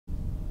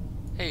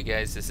Hey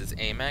guys, this is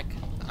Aimek.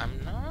 I'm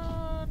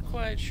not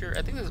quite sure.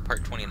 I think this is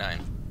part 29.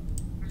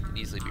 Could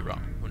easily be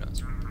wrong. Who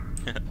knows?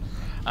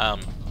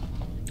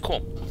 Cool.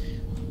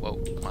 Whoa,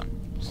 come on.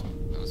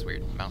 That was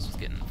weird. Mouse was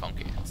getting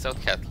funky.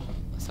 South Cath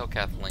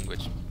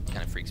language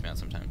kind of freaks me out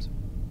sometimes.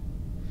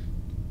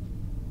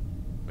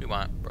 What do you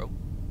want, bro?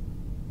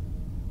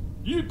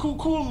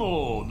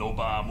 Yikukuno no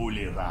ba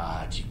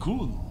mulera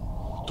jikun.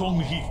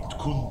 Tonghit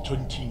kun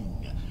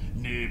chonching.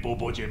 Ne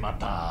boboje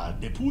mata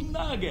de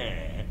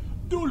punage.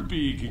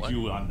 Dulpi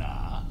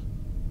kikiwana.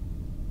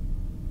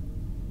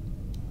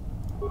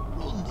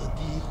 Ronda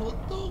di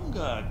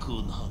hotonga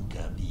kun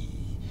hankabi.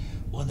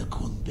 Wana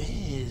kun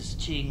bez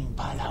ching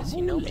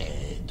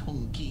palamule.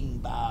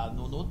 Tongking ba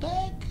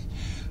nonotek.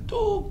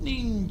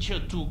 Togning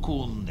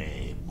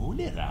chatukune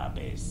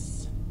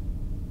mulerabes.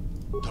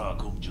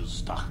 Takum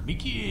justach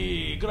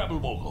Miki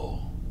Grabelmogo.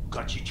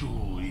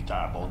 Kachichu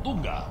ita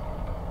bondunga.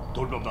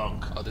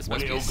 Oh, this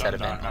must be a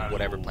sediment on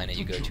whatever planet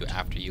you go to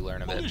after you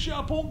learn of it.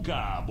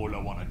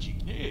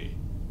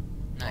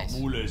 Nice.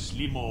 Mules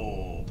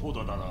limo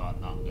podadara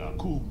nanga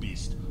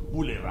kumbist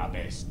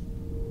mulerabes.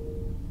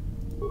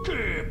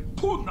 Ke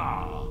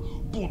puna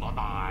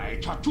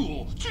bunanai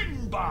chatu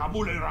simba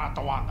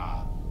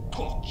muleratawana.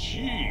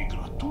 Tochi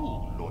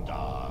gratu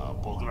loda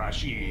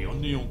pograshi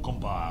onion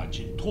kompa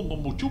chintono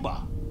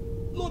muchuba.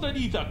 Loda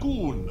dita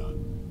kun.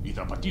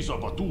 Ita patisa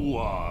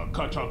batua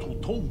kachatu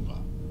tonga.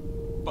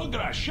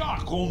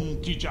 Pagrasha con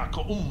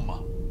tijaka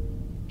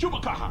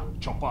Chubakaha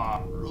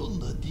chopa.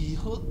 Runda di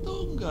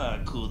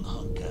hotonga kun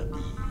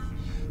hankabi.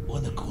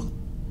 Wana kun.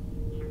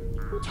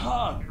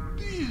 Ta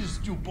bis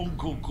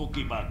juponko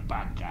kokiman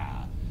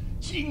baka.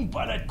 Ching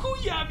para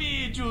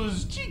kuyami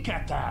juz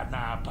chikata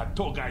na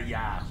patoga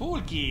ya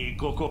fulki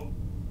koko.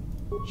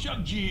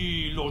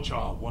 Shagji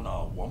locha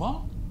wana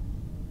wama.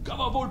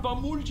 Kama volpa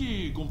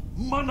mulji kum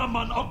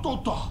manaman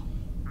atota.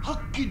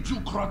 Hakki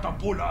jukrata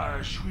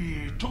pola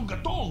shui tonga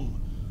tong.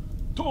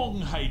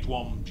 Tong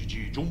haitwam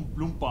jiji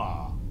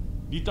lumpa.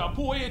 Nita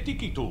poe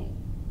tikito.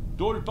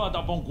 Dolpa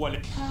da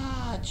bongwale.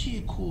 Ka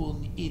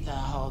chikun ita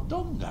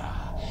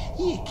hodonga.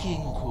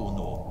 Iking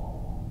kuno.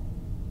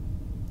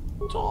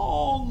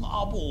 Tong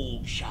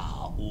abo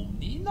sha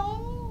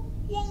ninang.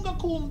 Wanga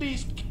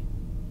kumbis.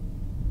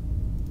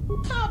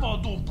 Kava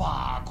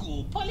dumpa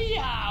ku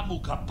palia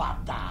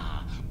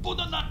mukapata.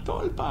 Budana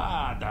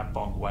dolpa da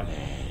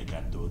bongwale.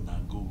 Gando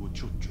nangu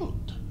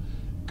chuchut.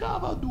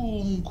 Kava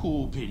dum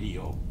ku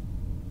pelio.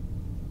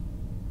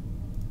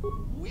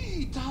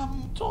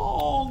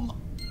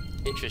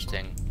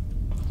 Interesting.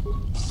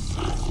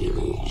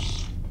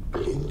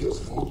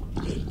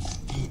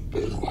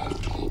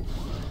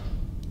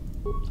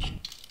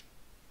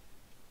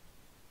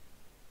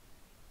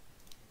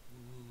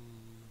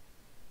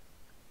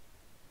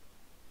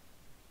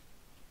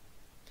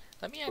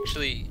 Let me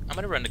actually, I'm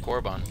gonna run to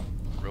Korriban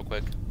real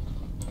quick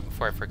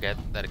before I forget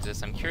that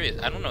exists. I'm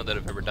curious. I don't know that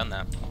I've ever done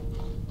that.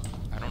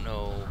 I don't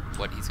know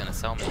what he's gonna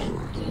sell me.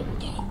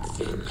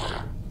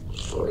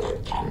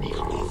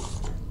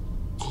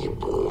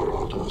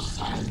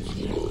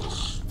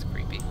 That's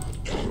creepy.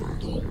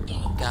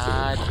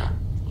 God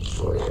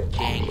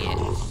dang it.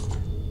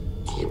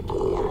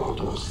 Okay.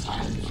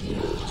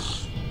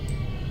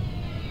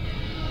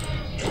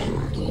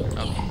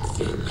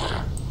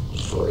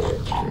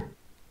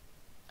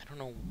 I don't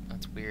know,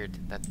 that's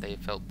weird that they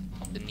felt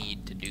the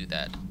need to do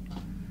that.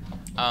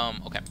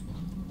 Okay.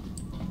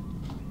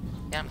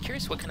 Yeah, I'm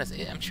curious what kind of...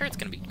 I'm sure it's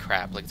gonna be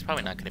crap, like it's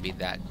probably not gonna be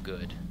that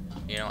good.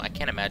 You know, I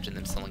can't imagine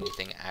them selling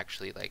anything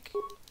actually, like,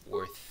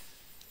 worth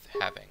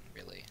having,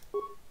 really.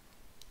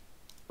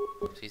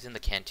 So he's in the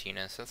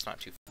cantina, so that's not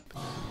too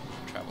fun.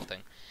 Travel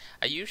thing.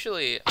 I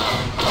usually...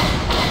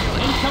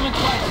 Incoming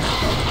flight!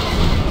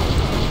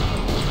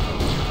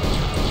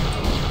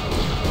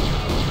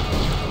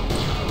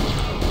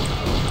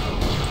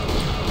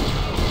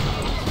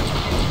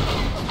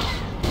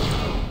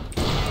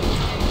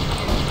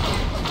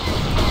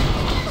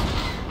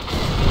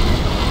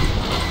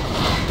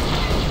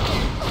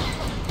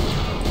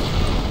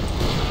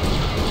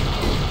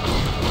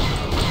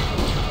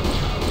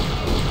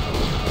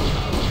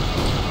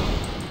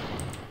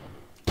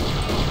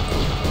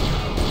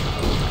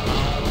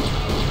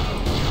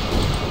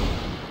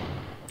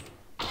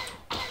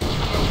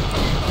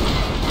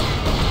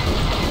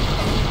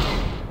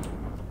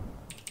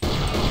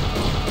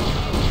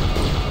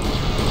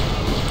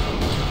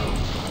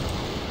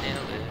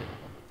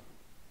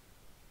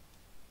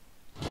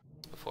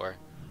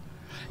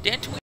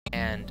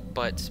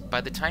 But by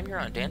the time you're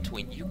on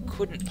Dantooine, you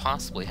couldn't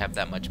possibly have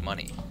that much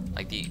money.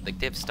 Like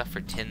they have stuff for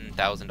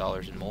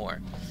 $10,000 and more,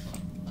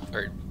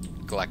 or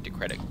galactic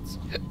credits.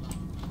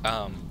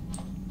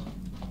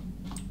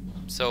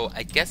 So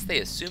I guess they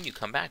assume you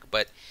come back,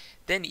 but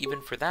then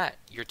even for that,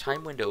 your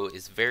time window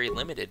is very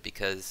limited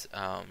because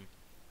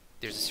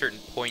there's a certain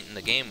point in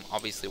the game,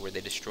 obviously, where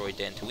they destroy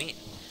Dantooine.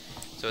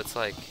 So it's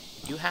like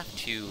you have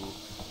to.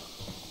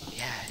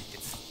 Yeah,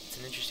 it's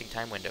an interesting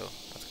time window.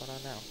 What's going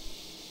on now?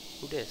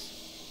 Who dis?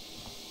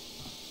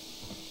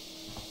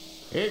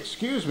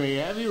 Excuse me,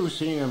 have you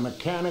seen a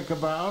mechanic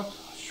about?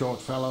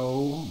 short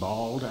fellow,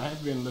 bald.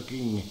 I've been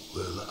looking...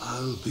 Well,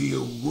 I'll be a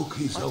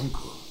Wookiee's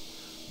uncle.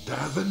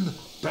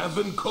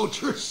 Davin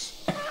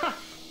Coaches?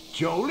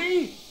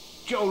 Jolie?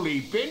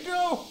 Jolie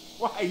Pinto?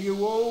 Why,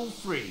 you old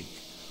freak.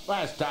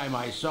 Last time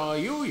I saw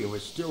you, you were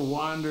still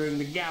wandering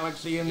the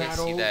galaxy in that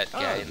see old that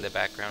tug. guy in the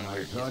background I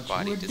where his thought you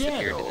body were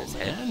disappeared dead, and his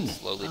old head man.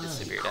 slowly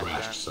disappeared after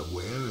Crashed that?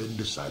 somewhere and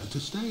decided to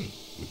stay.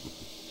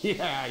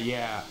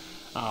 Yeah.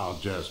 I'll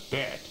just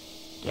bet.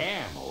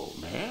 Damn,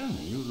 old man.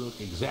 You look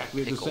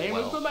exactly the Pickle same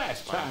well. as the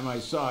last time I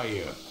saw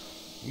you.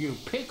 You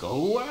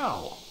pickle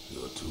well.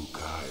 You're too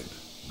kind.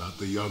 Not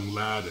the young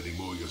lad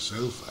anymore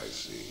yourself, I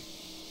see.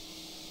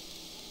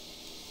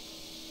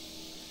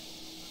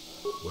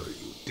 What are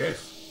you,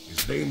 deaf?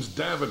 His name's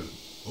Davin.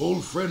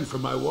 Old friend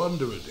from my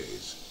wanderer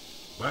days.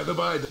 By the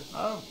by...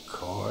 Of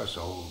course,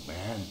 old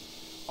man.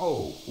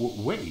 Oh,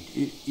 wait.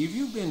 If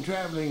you've been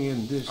traveling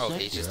in this sector,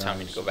 he's just telling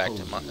me to go back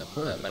to Manon.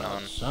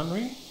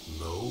 Sunry?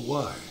 No,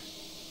 why?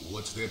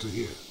 What's there to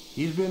hear?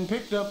 He's been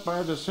picked up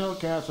by the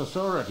Selkath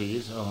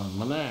authorities on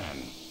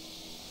Manan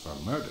for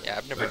murder. Yeah,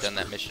 I've never done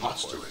that mission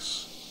before.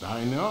 Preposterous.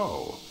 I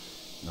know.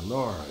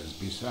 Nalora is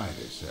beside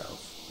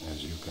herself,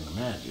 as you can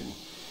imagine.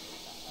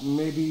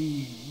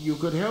 Maybe you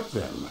could help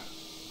them.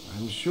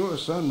 I'm sure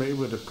Sunray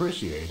would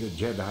appreciate a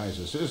Jedi's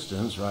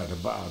assistance right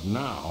about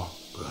now.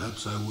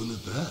 Perhaps I will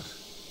at that.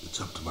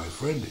 It's up to my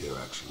friend here,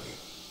 actually.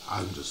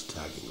 I'm just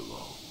tagging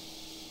along.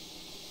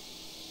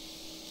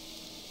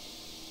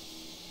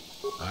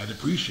 I'd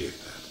appreciate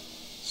that.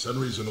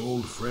 Sunry's an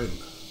old friend.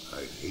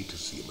 I'd hate to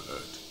see him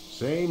hurt.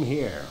 Same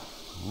here.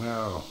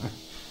 Well,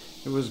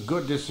 it was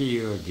good to see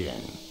you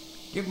again.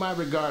 Give my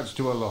regards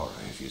to Alora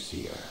if you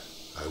see her.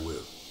 I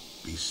will.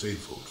 Be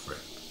safe, old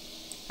friend.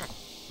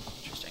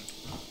 Interesting.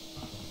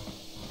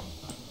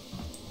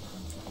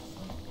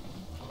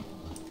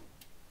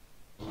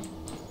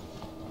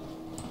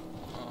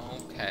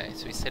 Okay,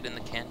 so we said in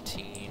the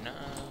cantina,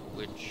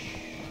 which...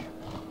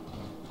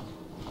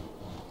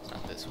 It's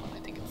not this one, I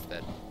think it's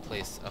that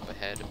place up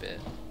ahead a bit.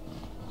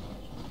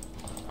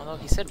 Although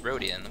he said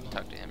Rodian, let me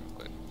talk to him real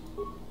quick.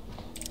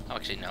 Oh,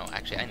 actually, no.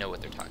 Actually, I know what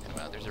they're talking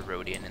about. There's a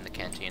Rodian in the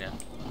cantina.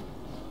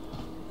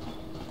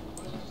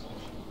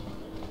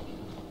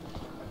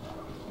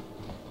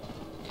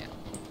 Yeah.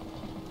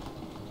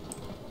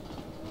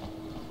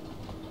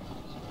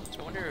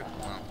 So I wonder...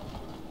 Well...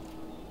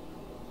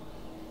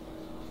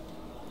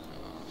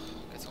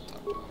 guess I'll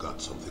talk to him. Got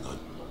something on.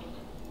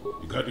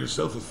 You got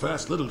yourself a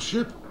fast little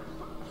ship.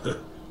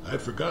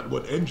 I'd forgotten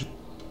what engine...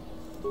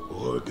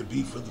 Or it could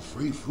be for the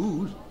free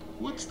food.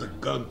 What's the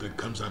gunk that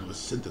comes out of a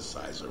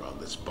synthesizer on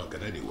this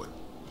bucket anyway?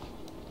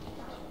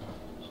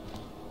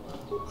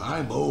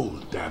 I'm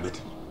old, damn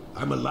it.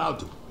 I'm allowed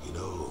to... You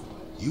know,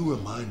 you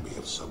remind me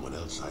of someone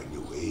else I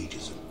knew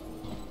ages ago.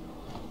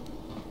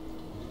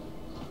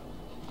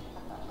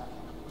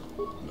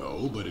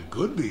 No, but it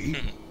could be.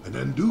 An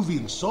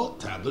Anduvian salt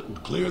tablet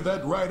would clear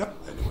that right up.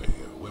 Anyway,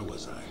 where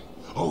was I?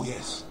 Oh,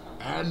 yes.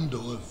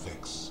 Andor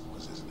Vex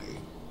was his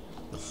name.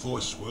 The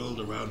Force swirled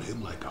around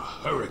him like a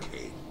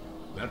hurricane.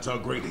 That's how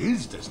great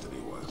his destiny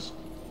was.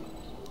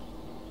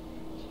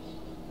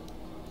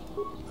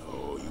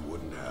 No, you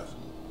wouldn't have.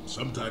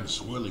 Sometimes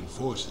swirling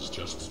force is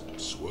just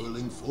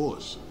swirling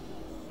force.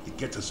 It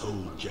gets us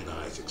old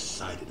Jedis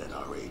excited at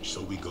our age,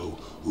 so we go,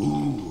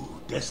 ooh,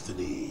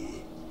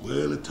 destiny.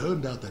 Well, it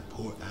turned out that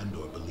poor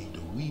Andor believed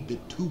a wee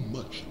bit too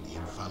much in the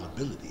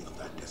infallibility of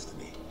that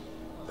destiny.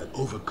 That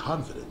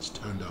overconfidence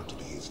turned out to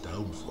be his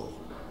downfall.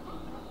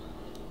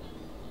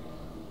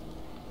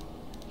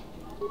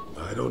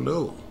 I don't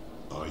know.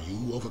 Are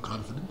you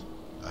overconfident?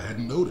 I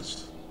hadn't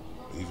noticed.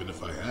 Even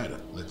if I had,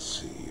 let's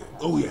see.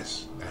 Oh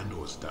yes,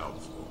 Andor's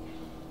downfall.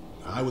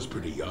 I was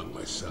pretty young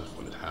myself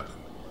when it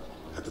happened.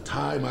 At the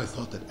time, I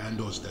thought that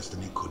Andor's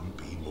destiny couldn't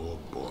be more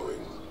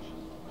boring.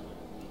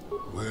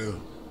 Well,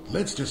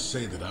 let's just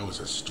say that I was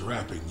a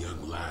strapping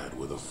young lad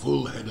with a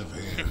full head of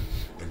hair,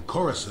 and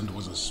Coruscant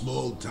was a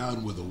small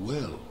town with a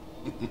well.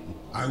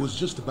 I was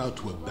just about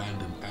to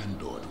abandon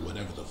Andor to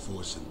whatever the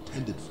Force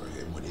intended for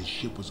him when his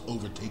ship was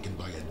overtaken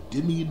by a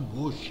Dimian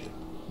warship.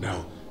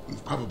 Now,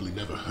 you've probably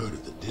never heard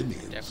of the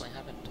Dimians. Definitely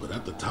haven't. But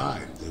at the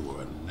time, they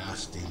were a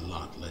nasty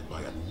lot led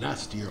by a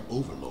nastier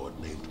overlord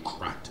named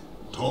Krat.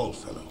 Tall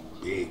fellow,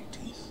 big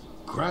teeth.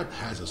 Krat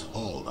has us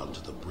hauled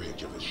onto the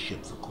bridge of his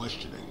ship for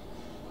questioning.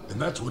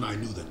 And that's when I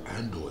knew that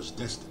Andor's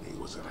destiny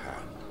was at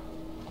hand.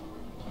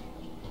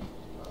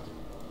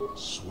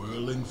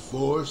 Swirling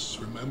force,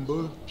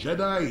 remember?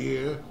 Jedi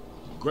here.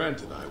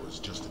 Granted, I was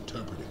just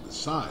interpreting the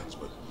signs,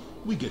 but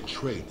we get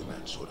trained in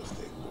that sort of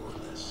thing, more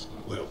or less.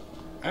 Well,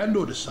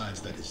 Andor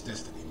decides that his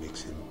destiny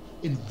makes him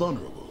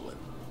invulnerable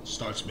and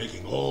starts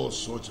making all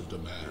sorts of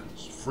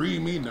demands. Free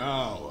me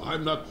now.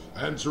 I'm not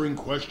answering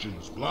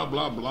questions. Blah,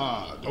 blah,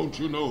 blah. Don't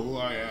you know who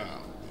I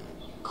am?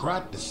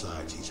 Krat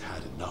decides he's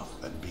had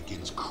enough and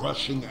begins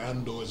crushing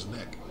Andor's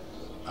neck.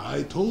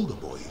 I told the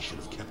boy he should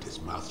have kept his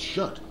mouth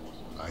shut.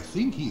 I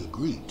think he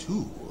agreed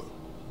too, or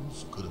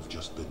this could have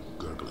just been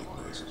gurgling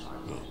noises.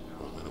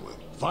 Well, anyway,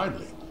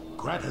 finally,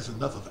 Krat has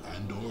enough of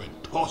Andor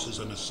and tosses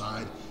him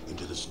aside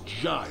into this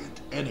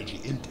giant energy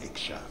intake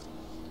shaft.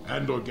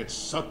 Andor gets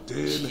sucked in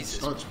and Jesus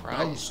starts Christ.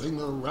 bouncing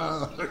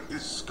around,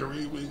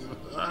 screaming.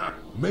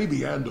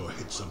 Maybe Andor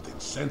hit something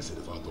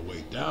sensitive on the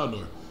way down,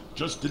 or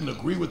just didn't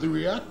agree with the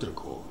reactor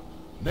core.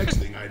 Next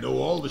thing I know,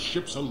 all the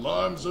ship's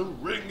alarms are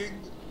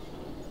ringing.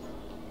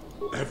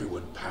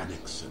 Everyone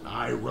panics and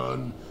I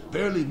run,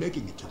 barely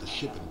making it to the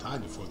ship in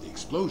time before the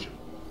explosion.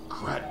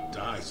 Krat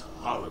dies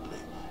horribly,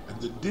 and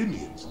the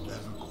Dynians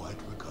never quite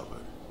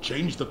recovered.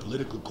 Changed the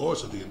political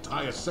course of the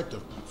entire sector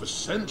for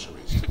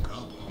centuries to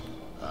come.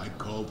 I'd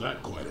call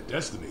that quite a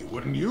destiny,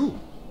 wouldn't you?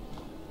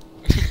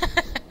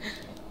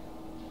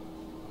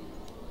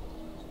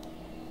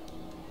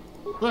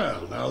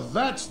 Well, now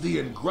that's the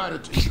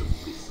ingratitude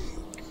of the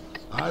field.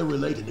 I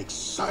relate an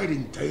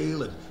exciting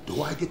tale, and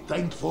do I get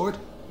thanked for it?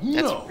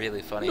 No. That's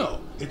really funny.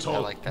 No, it's I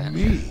all like that.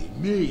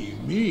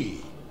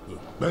 me.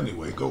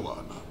 Anyway, go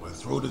on. My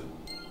throat is...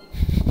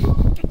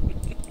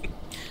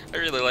 I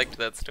really liked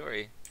that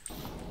story.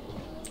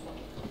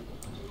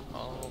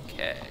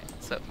 Okay.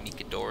 What's up,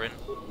 Mika Doran?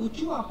 From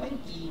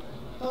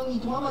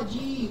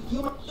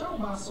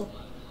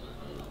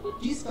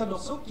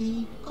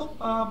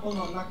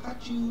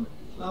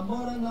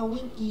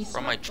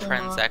my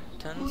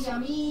transactants?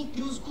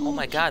 Oh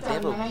my god, they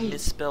have a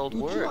misspelled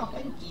word.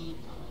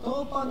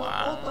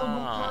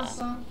 Wow.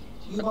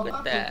 Look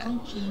at that.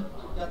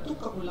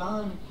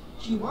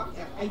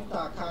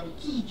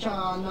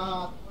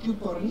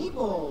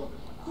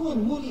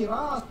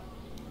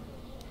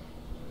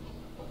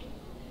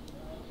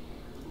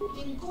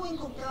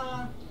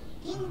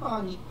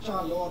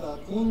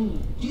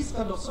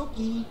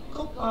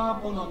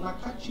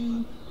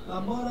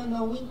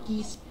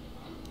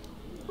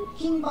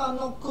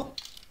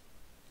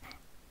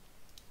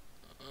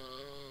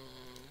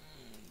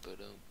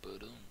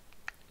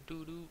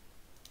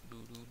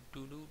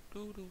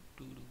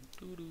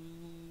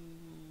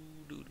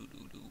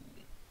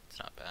 It's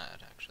not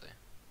bad, actually.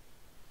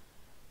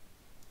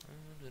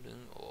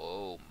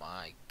 Oh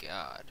my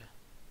god.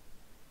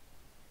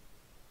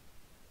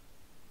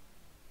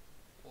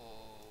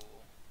 Whoa.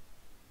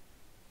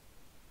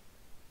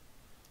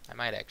 I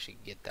might actually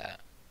get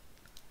that.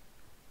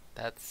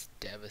 That's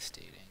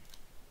devastating.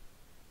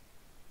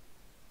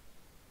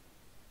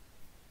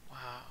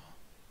 Wow.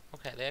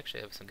 Okay, they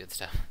actually have some good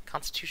stuff.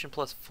 Constitution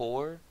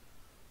 +4?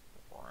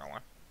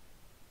 Really?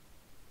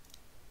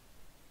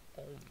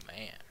 Oh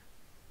man.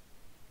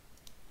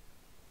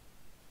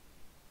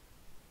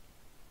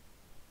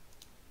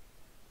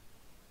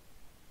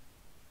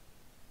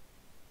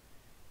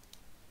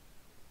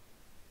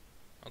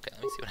 Okay,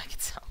 let me see what I can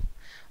sell.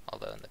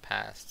 Although in the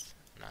past,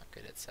 I'm not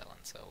good at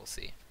selling, so we'll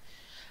see.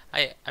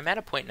 I'm at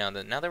a point now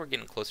that we're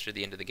getting closer to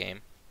the end of the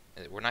game,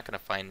 we're not going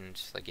to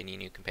find like any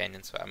new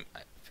companions, so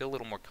I feel a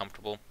little more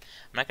comfortable.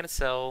 I'm not going to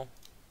sell.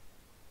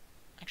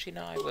 Actually,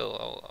 no, I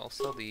will. I'll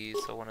sell these.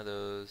 Sell one of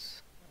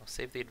those. I'll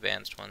save the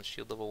advanced ones.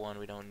 Shield level 1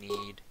 we don't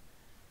need.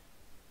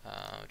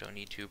 Don't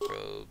need 2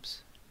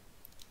 probes.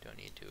 Don't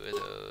need 2 of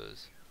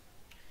those.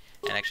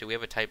 And actually, we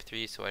have a type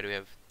 3, so why do we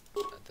have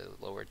the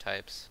lower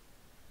types?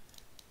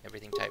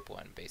 Everything type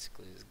 1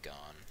 basically is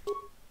gone.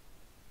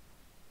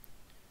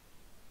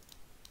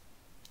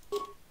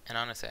 And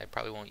honestly, I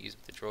probably won't use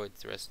the droids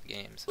the rest of the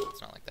game, so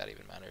it's not like that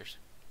even matters.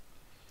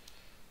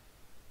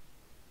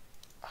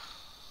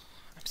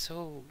 I'm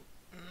so...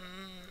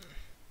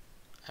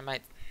 I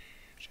might...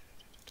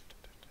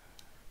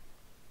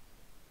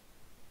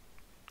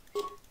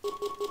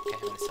 Okay,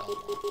 I'm gonna sell them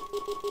all.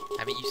 I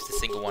haven't used a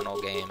single one all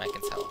game, I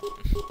can sell them.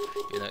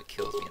 Even though it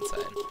kills me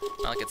inside.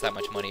 Not like it's that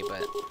much money,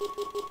 but...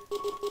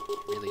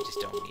 really just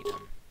don't need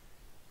them.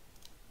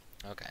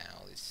 Okay,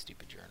 all these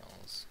stupid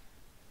journals.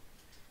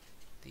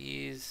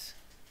 These...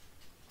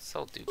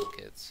 sell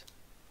duplicates.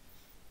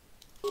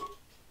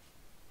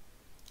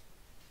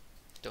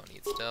 Don't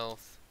need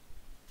stealth.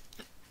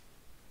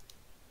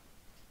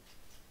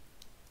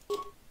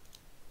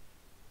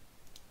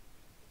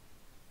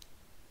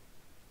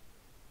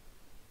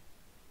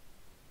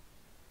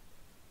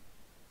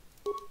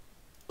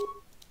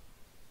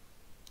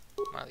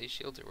 Wow, these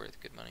shields are worth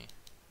good money.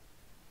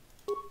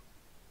 I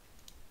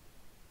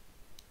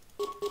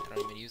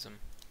don't even use them.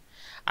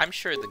 I'm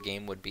sure the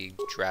game would be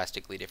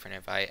drastically different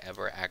if I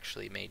ever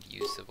actually made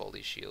use of all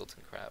these shields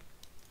and crap.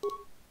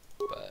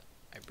 But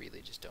I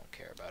really just don't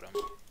care about them.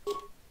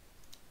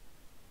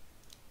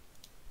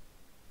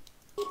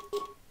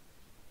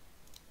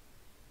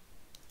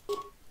 I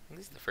think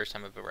this is the first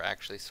time I've ever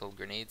actually sold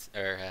grenades,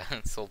 or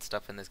sold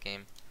stuff in this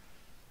game.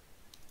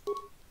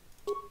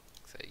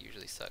 Because I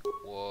usually suck.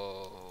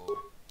 Whoa.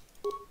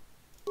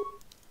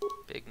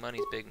 Big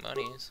money's big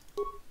money's.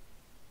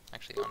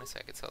 Actually,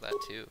 honestly, I could sell that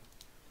too.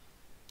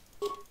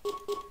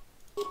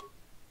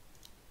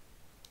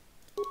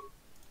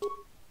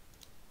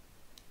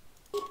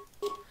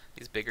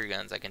 These bigger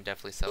guns I can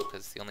definitely sell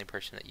because the only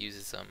person that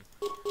uses them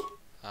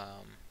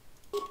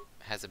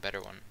has a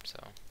better one, so.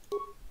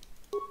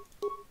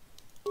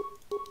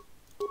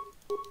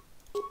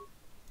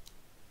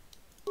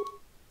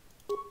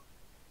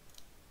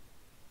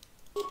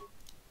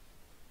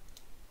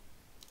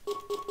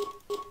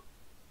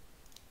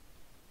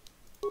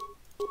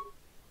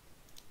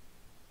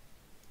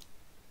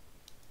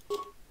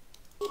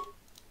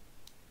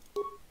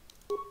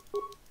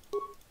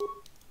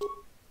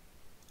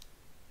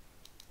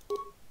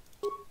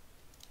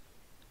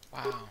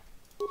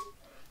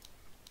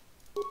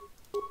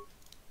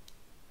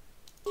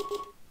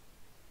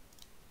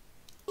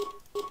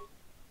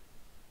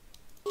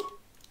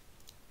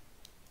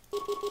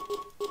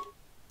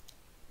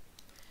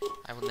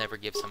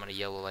 never give someone a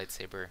yellow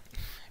lightsaber.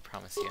 I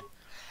promise you.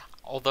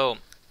 Although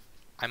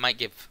I might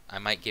give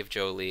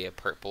Jolie a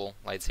purple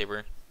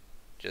lightsaber,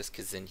 just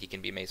because then he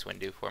can be Mace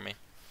Windu for me.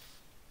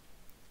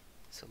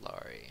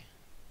 Solari.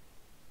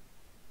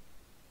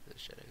 The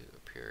Shadow who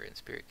appear in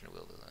spirit can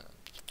wield the.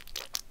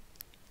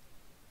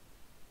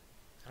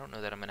 I don't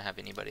know that I'm gonna have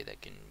anybody that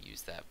can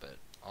use that, but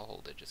I'll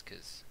hold it just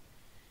because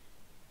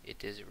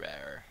it is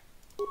rare.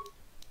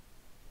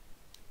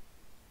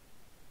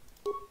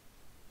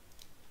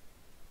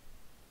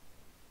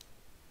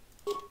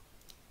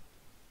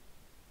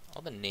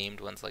 All the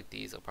named ones like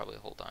these I'll probably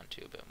hold on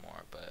to a bit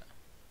more, but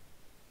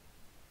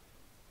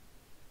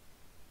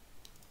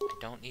I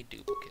don't need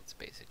duplicates,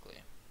 basically.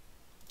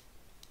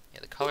 Yeah,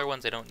 the color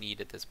ones I don't need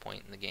at this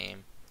point in the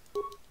game.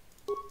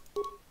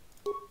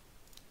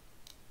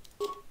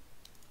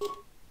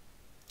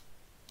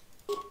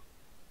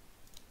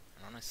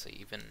 And honestly,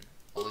 even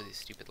all of these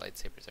stupid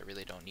lightsabers, I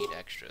really don't need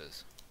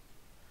extras.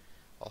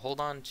 I'll hold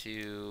on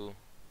to...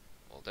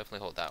 Well, definitely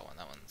hold that one.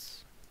 That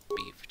one's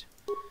beefed.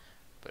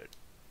 But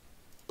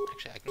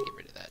actually, I can get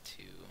rid of that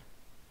too.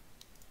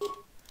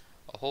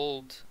 I'll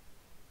hold...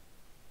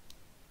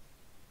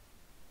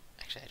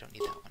 Actually, I don't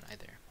need that one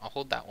either. I'll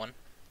hold that one.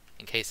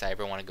 In case I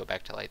ever want to go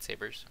back to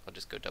lightsabers, I'll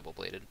just go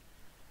double-bladed.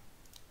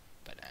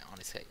 But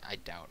honestly, I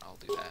doubt I'll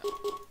do that.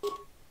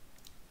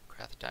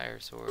 Craft Dire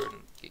Sword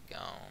and get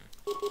gone.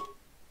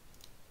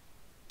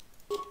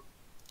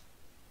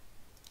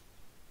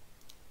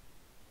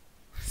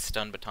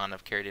 Stun Baton,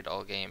 I've carried it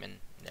all game and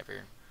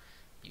never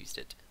used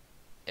it.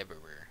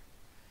 Everywhere.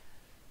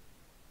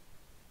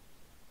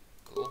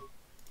 Cool.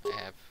 I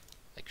have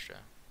extra.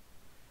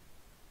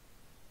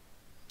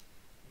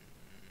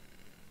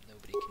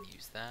 Nobody can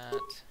use that.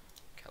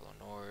 Calo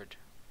Nord.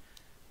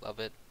 Love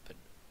it, but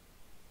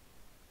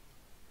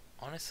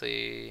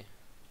honestly,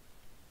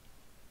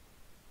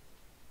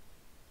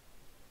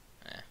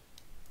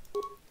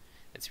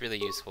 it's really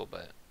useful,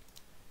 but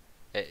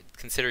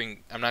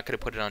considering I'm not going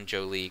to put it on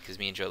Jolie because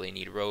me and Jolie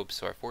need robes,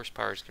 so our force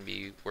powers can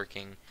be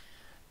working.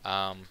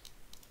 And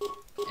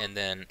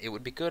then it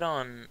would be good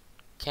on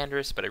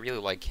Canderous, but I really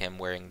like him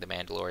wearing the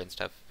Mandalorian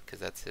stuff because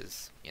that's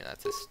his,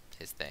 that's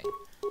his thing.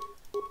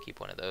 Keep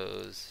one of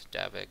those.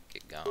 Davik,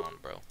 get gone,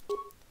 bro.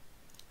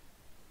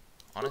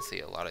 Honestly,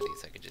 a lot of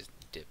these I could just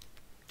dip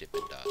in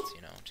dots,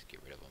 just get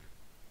rid of them.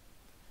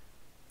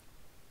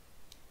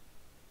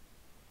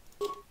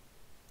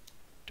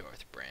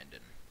 Darth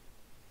Brandon.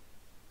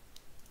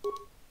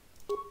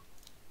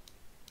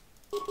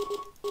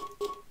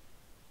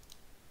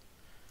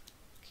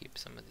 Keep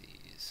some of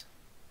these.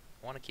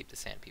 I want to keep the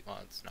sand people.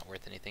 Oh, it's not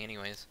worth anything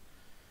anyways.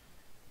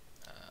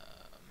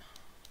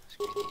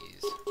 Screw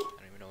these. I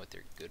don't even know what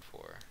they're good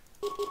for.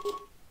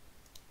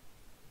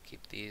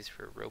 Keep these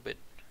for Robot.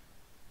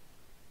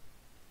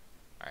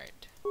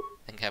 Alright. I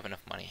think I have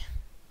enough money.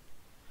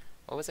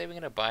 What was I even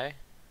going to buy?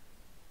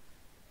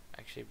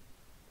 Actually,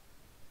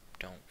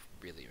 don't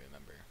really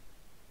remember.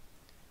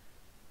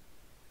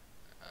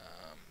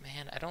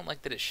 Man, I don't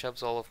like that it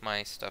shoves all of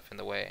my stuff in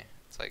the way.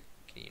 It's like,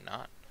 can you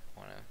not? I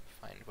want to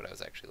find what I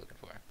was actually looking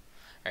for.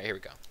 Alright, here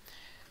we go.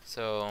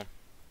 So,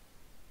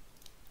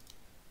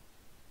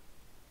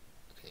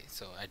 okay,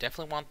 so I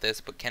definitely want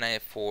this, but can I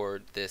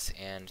afford this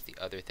and the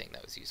other thing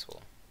that was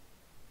useful?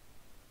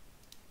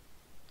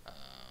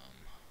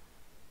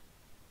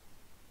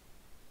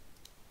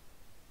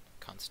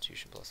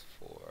 Constitution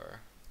 +4.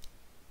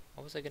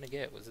 What was I gonna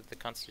get? Was it the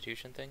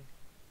Constitution thing?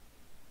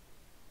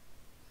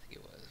 I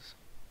think it was.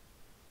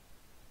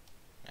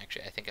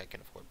 Actually, I think I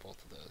can afford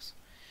both of those.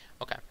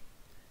 Okay.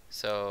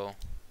 So,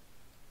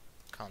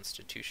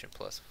 Constitution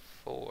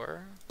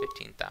 +4,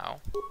 15 thou.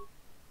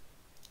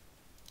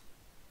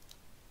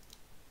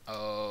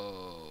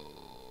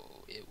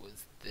 Oh, it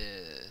was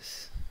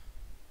this.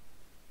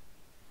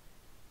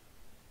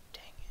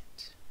 Dang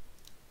it.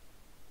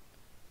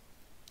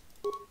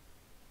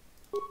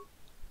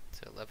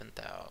 So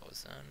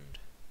 11,000.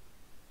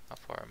 How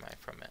far am I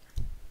from it?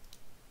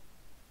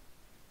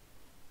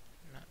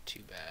 Not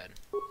too bad.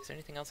 Is there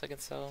anything else I can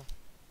sell?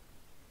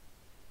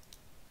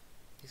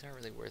 These aren't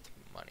really worth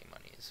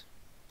monies.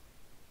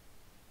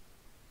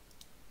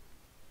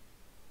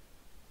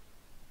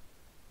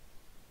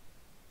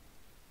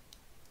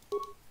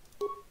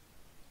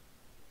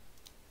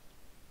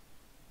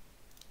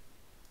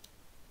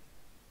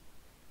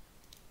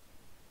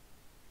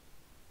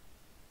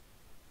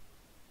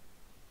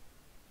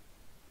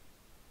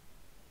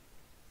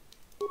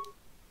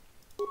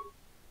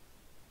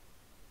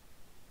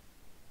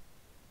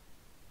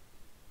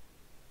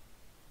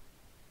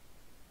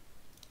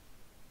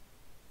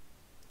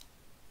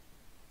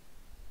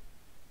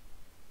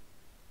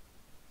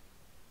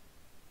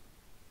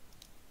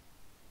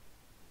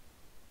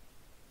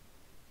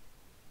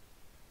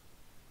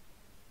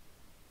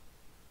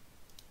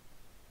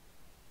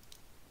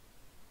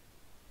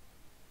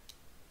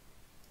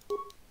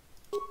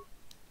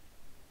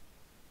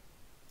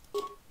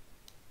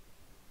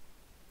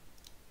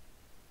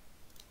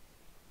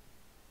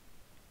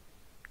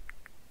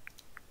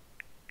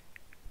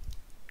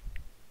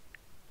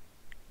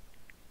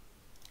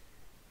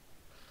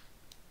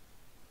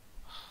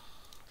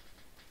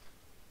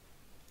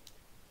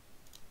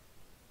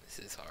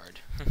 This is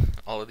hard.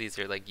 All of these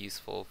are like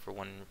useful for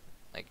one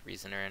like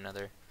reason or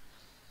another.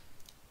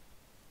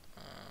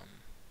 Well,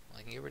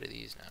 I can get rid of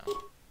these now.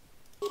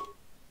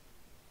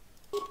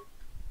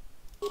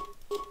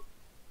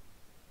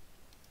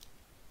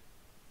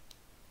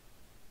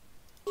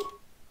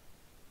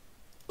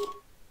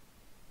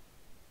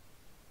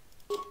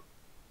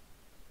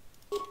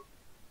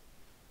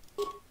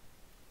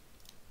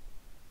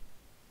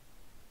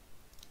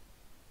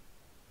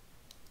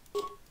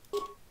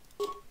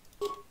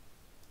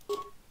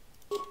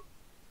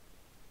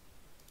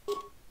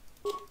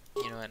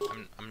 You know what?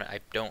 I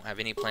don't have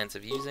any plans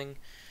of using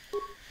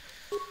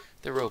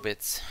the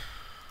robots.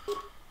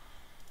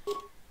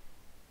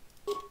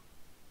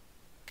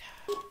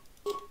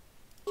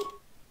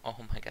 Oh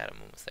my god,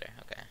 I'm almost there.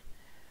 Okay.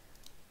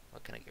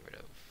 What can I get rid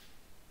of?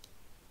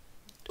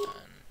 Done.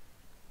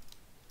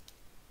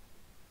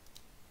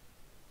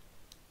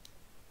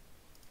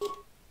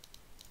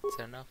 Is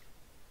that enough?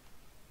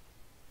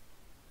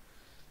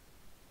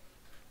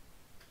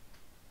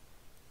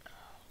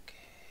 Okay.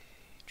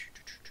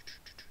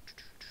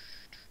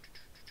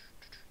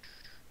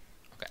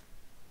 Okay.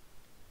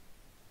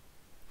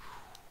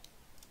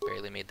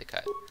 Barely made the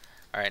cut.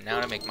 Alright,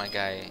 now to make my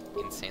guy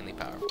insanely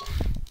powerful.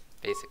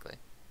 Basically.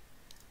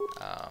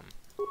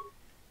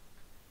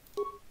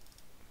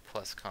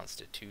 Plus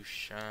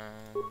Constitution.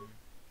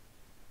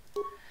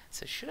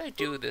 So should I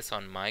do this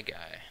on my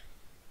guy?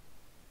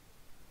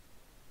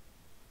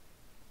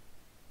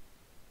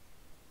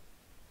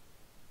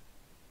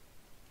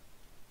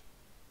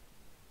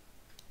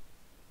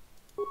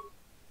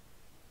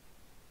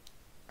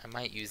 I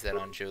might use that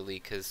on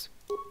Jolie, because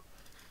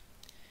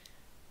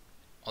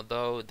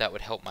although that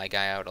would help my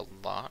guy out a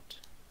lot.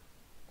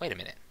 Wait a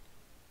minute.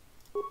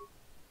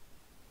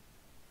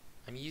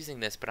 I'm using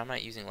this, but I'm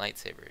not using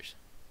lightsabers.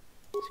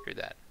 Screw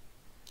that.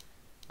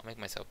 I'll make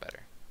myself better.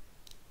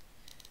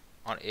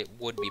 It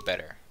would be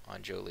better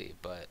on Jolie,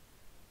 but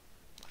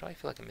why do I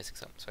feel like I'm missing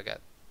something? So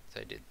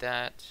I did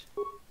that.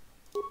 So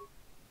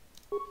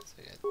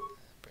I got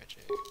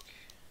Brejik.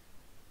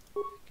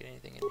 Get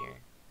anything in here?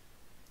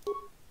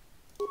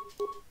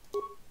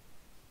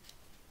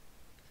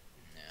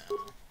 No.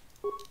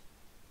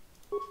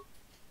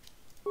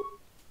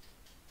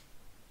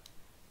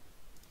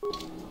 I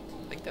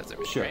think that's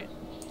everything, Sure. right?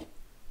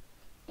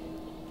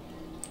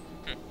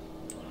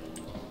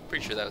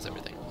 Pretty sure that was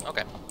everything.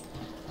 Okay.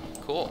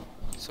 Cool.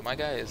 So my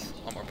guy is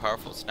a lot more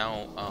powerful. So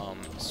now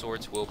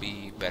swords will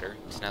be better.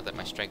 So now that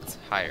my strength's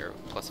higher,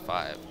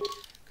 +5.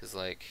 Because,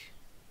 like,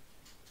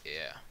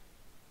 yeah.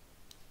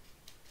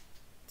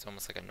 It's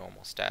almost like a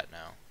normal stat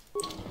now.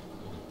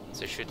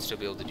 So I should still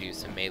be able to do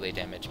some melee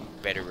damage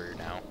betterer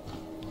now,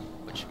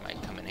 which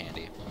might come in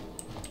handy.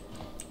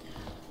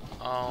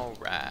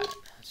 Alright.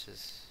 Let's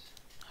just...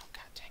 Oh,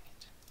 god dang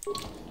it.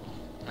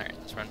 Alright,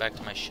 let's run back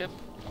to my ship,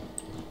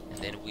 and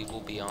then we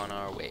will be on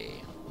our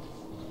way.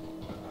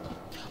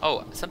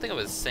 Oh, something I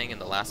was saying in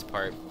the last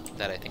part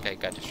that I think I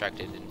got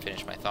distracted and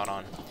finished my thought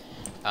on,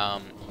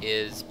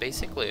 is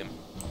basically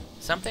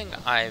something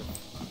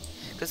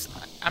because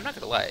I'm not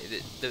gonna lie,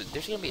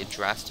 there's gonna be a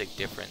drastic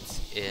difference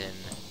in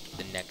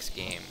the next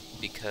game,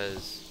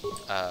 because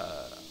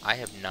I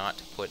have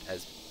not put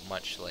as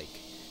much like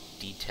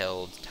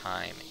detailed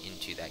time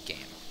into that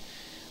game.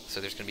 So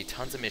there's gonna be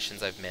tons of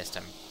missions I've missed.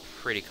 I'm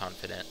pretty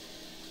confident.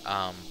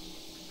 I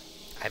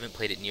haven't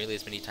played it nearly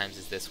as many times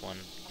as this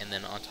one, and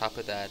then on top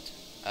of that,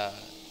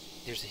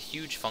 there's a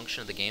huge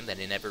function of the game that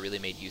it never really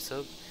made use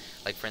of.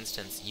 Like, for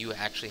instance, you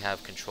actually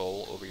have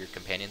control over your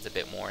companions a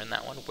bit more in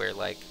that one, where,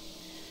 like,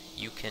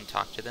 you can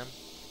talk to them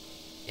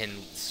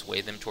and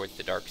sway them towards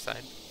the dark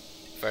side.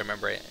 If I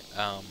remember it,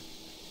 I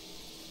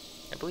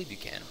believe you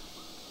can.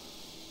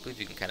 I believe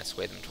you can kind of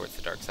sway them towards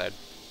the dark side.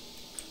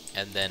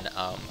 And then,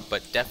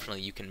 but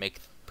definitely you can make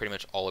pretty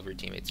much all of your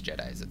teammates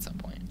Jedis at some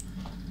point.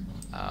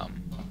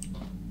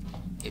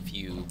 If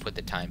you put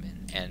the time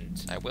in,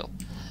 and I will.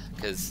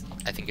 Because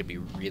I think it'd be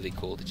really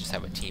cool to just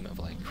have a team of,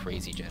 like,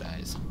 crazy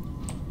Jedis.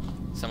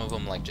 Some of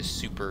them, like, just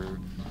super,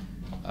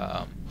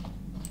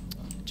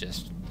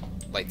 just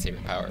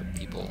lightsaber power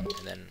people,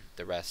 and then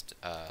the rest,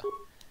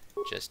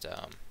 just,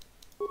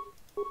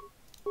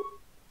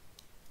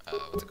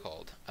 what's it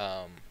called?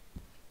 Alright.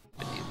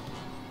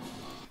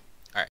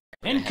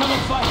 Incoming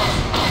fire!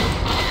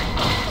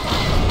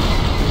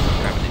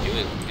 We're having to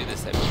do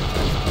this every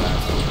time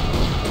fast.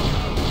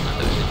 Not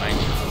that I really mind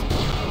it.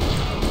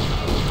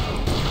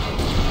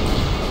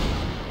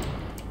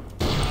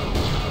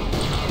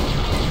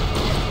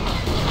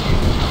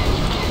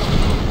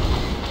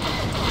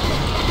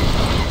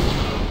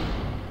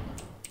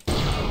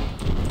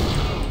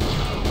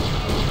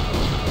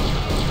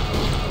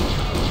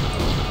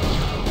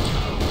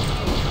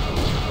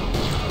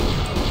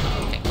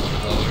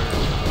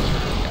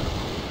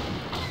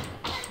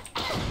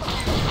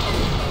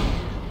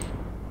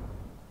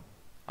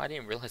 I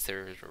didn't realize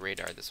there was a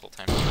radar this whole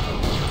time. Got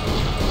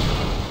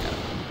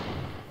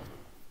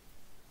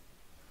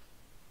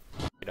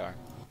it. Radar.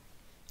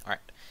 Alright,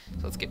 so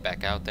let's get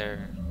back out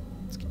there.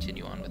 Let's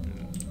continue on with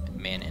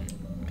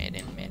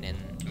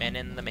Man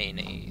in the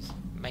mayonnaise.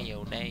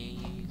 Mayonnaise.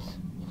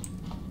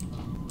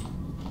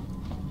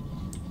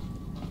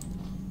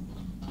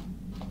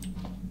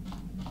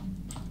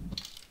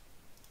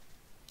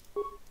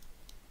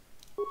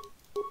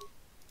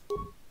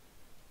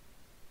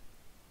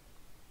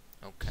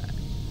 Okay.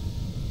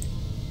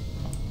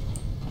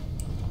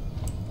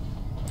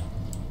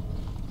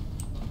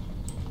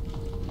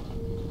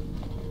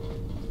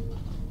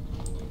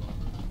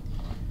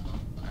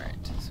 Alright,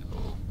 so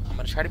I'm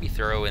gonna try to be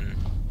thorough in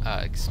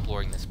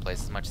exploring this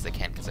place as much as I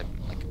can, because I've,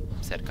 like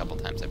I said a couple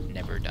times, I've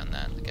never done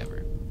that, like,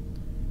 ever.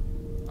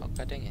 Oh,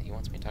 god dang it, he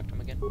wants me to talk to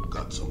him again? Okay.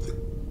 Got something?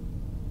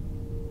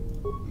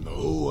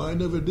 No, I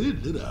never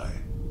did I?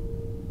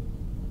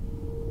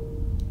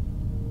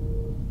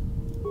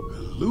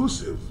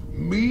 Elusive?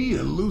 Me,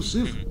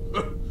 elusive?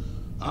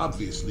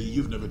 Obviously,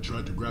 you've never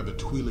tried to grab a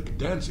Twi'lek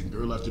dancing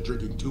girl after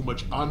drinking too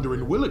much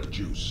Onderan Willick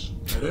juice.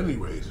 At any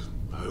rate,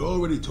 I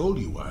already told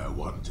you why I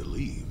wanted to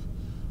leave.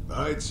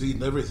 I'd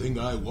seen everything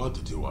I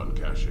wanted to on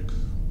Kashyyyk.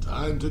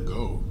 Time to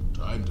go.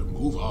 Time to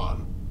move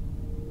on.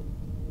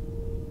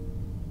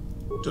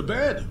 To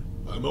bed!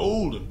 I'm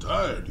old and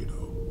tired, you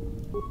know.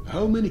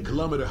 How many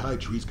kilometer-high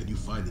trees can you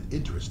find an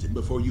interest in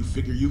before you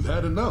figure you've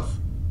had enough?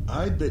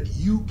 I bet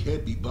you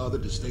can't be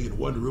bothered to stay in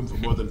one room for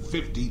more than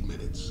 15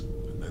 minutes.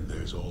 And then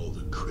there's all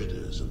the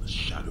critters in the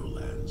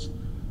Shadowlands.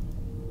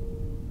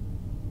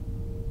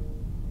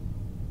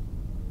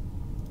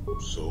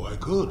 So I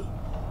could.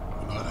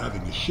 Not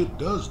having a ship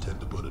does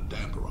tend to put a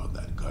damper on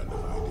that kind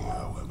of idea,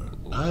 however.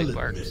 I'll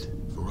admit,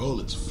 for all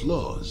its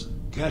flaws,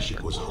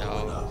 Kashyyyk was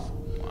home enough.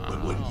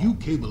 But when you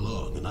came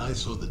along and I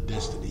saw the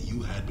destiny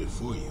you had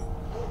before you,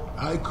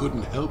 I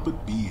couldn't help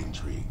but be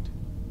intrigued.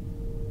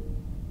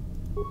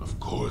 Of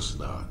course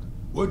not.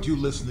 Weren't you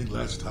listening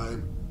last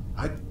time?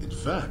 In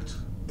fact,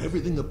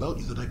 everything about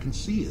you that I can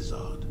see is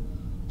odd.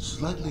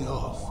 Slightly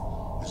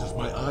off, as if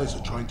my eyes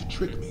are trying to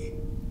trick me.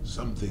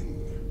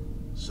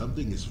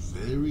 Something is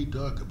very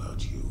dark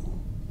about you.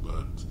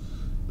 But,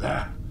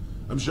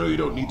 I'm sure you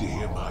don't need to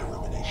hear my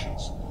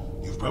ruminations.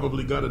 You've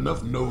probably got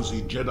enough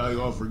nosy Jedi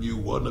offering you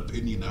one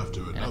opinion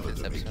after another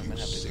to make you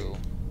sick.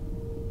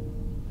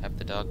 Have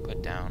the dog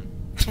put down.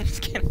 I'm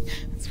just kidding.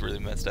 It's really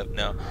messed up.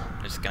 No,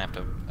 I'm just gonna have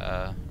to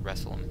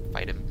wrestle him,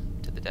 fight him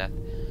to the death.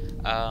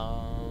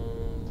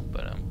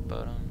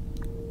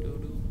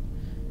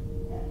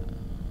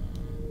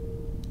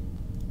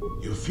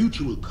 Your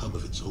future will come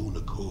of its own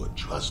accord,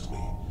 trust me.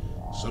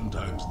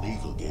 Sometimes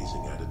navel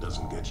gazing at it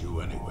doesn't get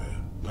you anywhere.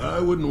 I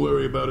wouldn't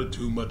worry about it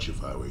too much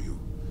if I were you.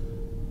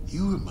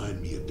 You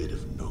remind me a bit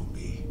of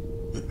Nomi.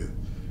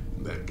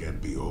 That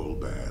can't be all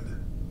bad.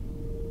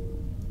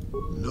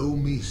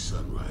 Nomi,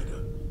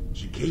 Sunrider.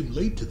 She came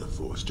late to the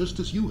Force, just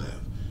as you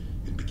have,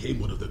 and became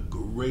one of the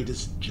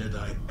greatest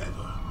Jedi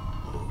ever.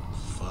 Oh,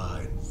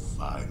 fine,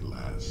 fine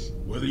lass.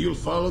 Whether you'll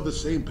follow the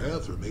same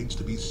path remains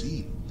to be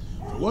seen.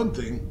 For one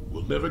thing,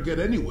 we'll never get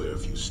anywhere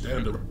if you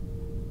stand around.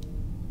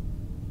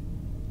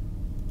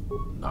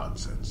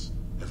 Nonsense.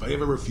 If I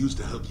ever refused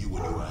to help you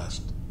when you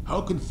asked, how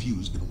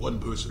confused can one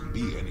person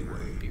be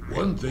anyway?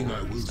 One thing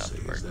I will say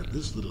is that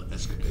this little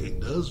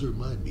escapade does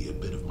remind me a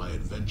bit of my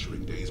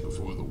adventuring days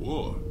before the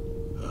war.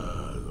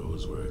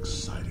 Those were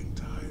exciting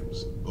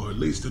times. Or at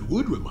least it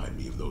would remind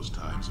me of those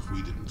times if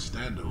we didn't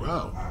stand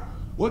around.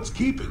 What's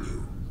keeping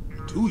you?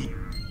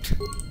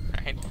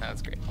 Right,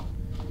 that's great.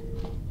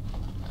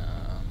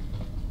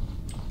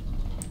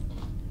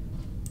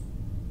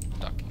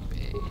 Docking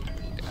bay.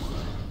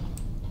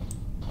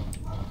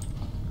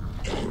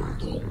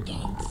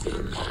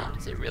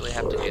 Does it really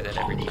have to do that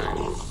every time?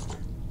 Oh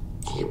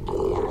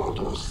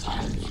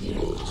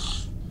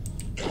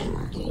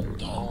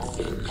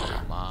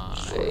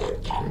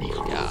my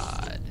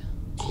god.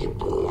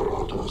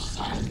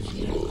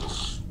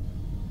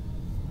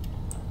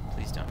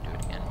 Please don't do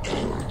it again.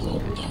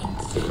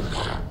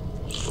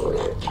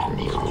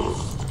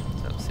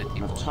 So, sit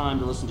Enough time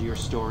to listen to your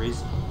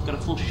stories. Got a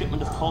full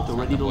shipment of Palta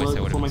ready to load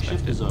before my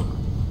shift is over.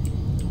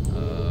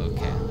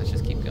 Okay, let's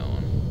just keep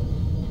going.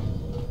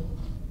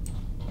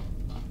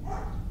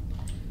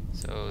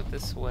 So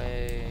this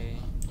way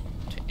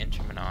to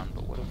Intermanon,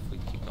 but what if we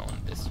keep going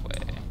this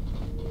way?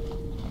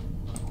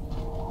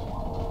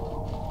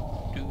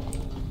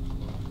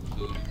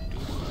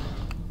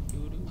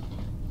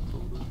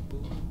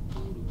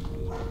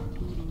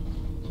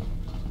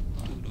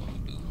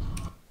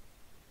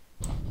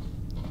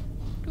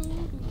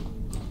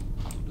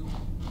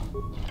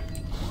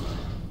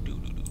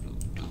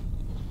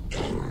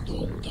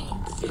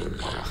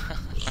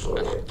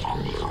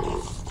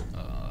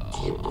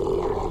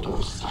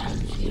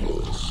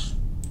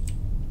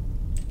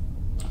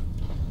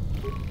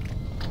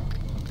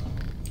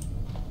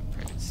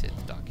 Private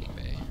Sith docking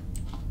bay.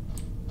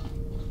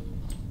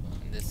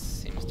 And this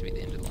seems to be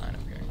the end of the line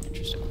up here.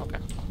 Interesting. Okay.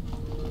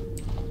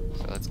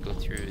 So let's go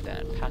through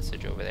that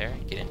passage over there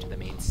and get into the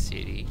main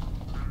city.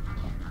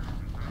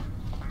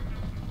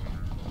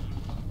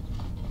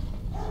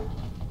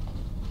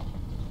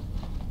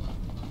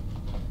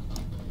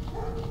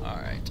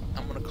 Alright,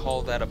 I'm gonna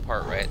call that a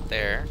part right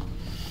there.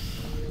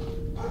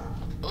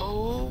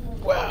 Oh,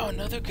 wow.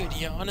 another good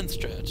yawn and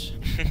stretch.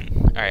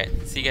 Alright,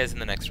 see you guys in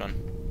the next one.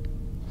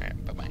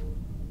 Alright, bye-bye.